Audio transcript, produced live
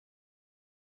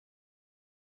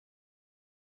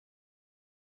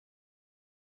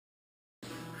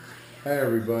Hi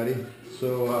everybody.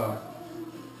 So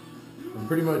I'm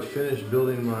pretty much finished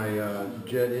building my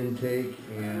jet intake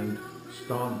and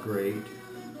stomp grate.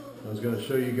 I was going to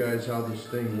show you guys how this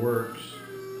thing works.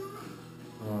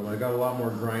 I got a lot more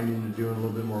grinding to do and a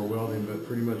little bit more welding, but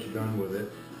pretty much done with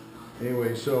it.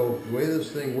 Anyway, so the way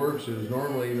this thing works is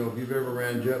normally, if you've ever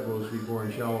ran jet boats before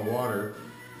in shallow water,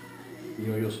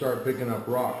 you'll start picking up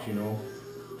rocks,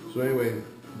 So anyway,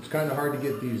 it's kind of hard to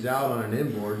get these out on an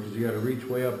inboard because you got to reach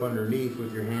way up underneath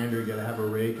with your hand, or you got to have a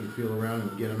rake and feel around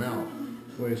and get them out.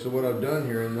 Anyway, so what I've done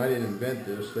here, and I didn't invent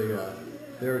this, they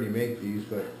already make these,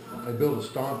 but I built a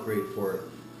stomp grate for it.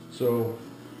 So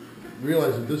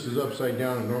realize that this is upside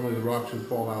down, and normally the rocks would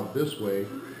fall out this way,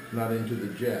 not into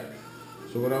the jet.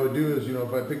 So what I would do is,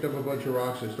 if I picked up a bunch of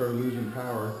rocks, I started losing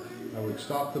power, I would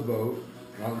stop the boat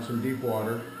out in some deep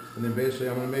water, and then basically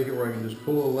I'm going to make it where I can just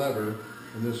pull a lever,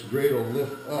 and this grate will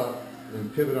lift up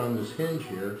and pivot on this hinge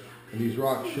here, and these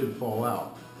rocks should fall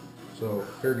out. So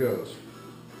here goes.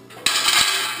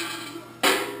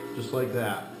 Just like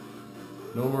that.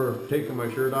 No more taking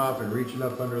my shirt off and reaching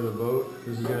up under the boat.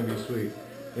 This is going to be sweet.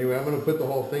 Anyway, I'm going to put the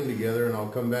whole thing together and I'll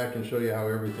come back and show you how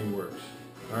everything works.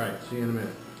 Alright, see you in a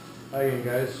minute. Hi again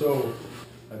guys. So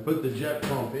I put the jet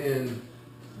pump in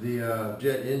the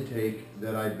jet intake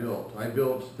that I built. I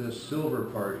built this silver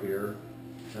part here,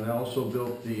 and I also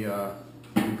built the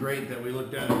grate that we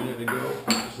looked at a minute ago.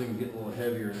 This thing's getting a little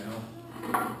heavier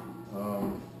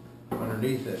now.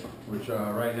 Underneath it, which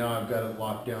right now I've got it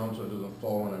locked down so it doesn't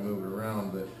fall when I move it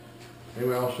around. But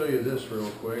anyway, I'll show you this real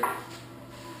quick. I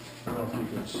don't know if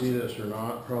you can see this or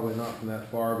not. Probably not from that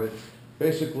far, but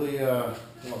basically, I'll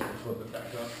flip it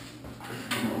back up.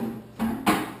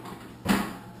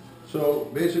 So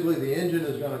basically, the engine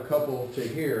is going to couple to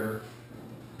here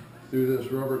through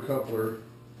this rubber coupler.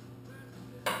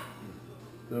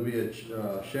 There'll be a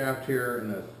shaft here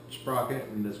and a sprocket,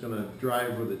 and it's going to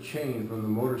drive with a chain from the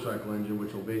motorcycle engine,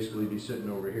 which will basically be sitting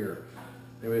over here.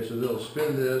 Anyway, so they'll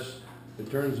spin this, it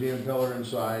turns the impeller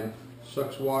inside,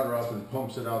 sucks water up and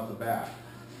pumps it out the back.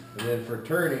 And then for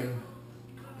turning,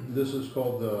 this is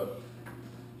called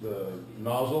the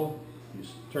nozzle. You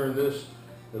turn this,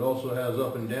 it also has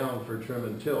up and down for trim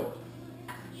and tilt.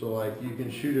 So like you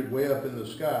can shoot it way up in the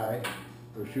sky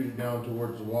or shoot it down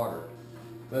towards the water.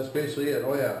 That's basically it.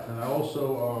 Oh yeah, and I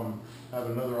also have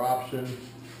another option.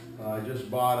 I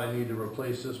just bought, I need to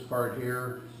replace this part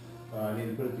here. I need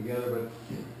to put it together,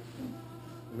 but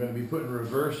I'm going to be putting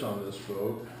reverse on this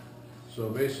boat. So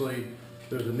basically,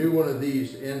 there's a new one of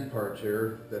these end parts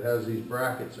here that has these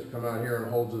brackets that come out here and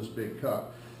holds this big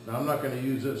cup. Now I'm not going to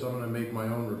use this, I'm going to make my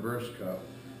own reverse cup.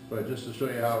 But just to show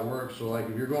you how it works, so like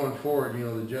if you're going forward,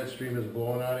 the jet stream is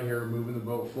blowing out of here, moving the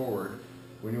boat forward.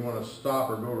 When you want to stop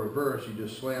or go reverse, you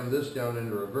just slam this down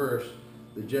into reverse,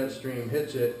 the jet stream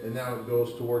hits it, and now it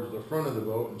goes towards the front of the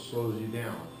boat and slows you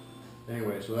down.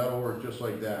 Anyway, so that'll work just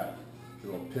like that.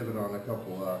 It'll pivot on a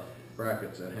couple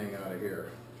brackets that hang out of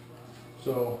here.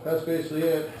 So that's basically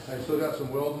it. I still got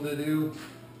some welding to do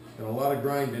and a lot of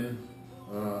grinding,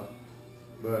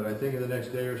 but I think in the next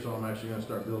day or so I'm actually going to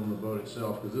start building the boat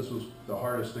itself, because this was the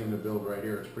hardest thing to build right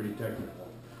here. It's pretty technical.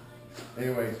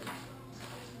 Anyway,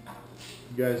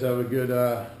 you guys have a good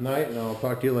night, and I'll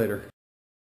talk to you later.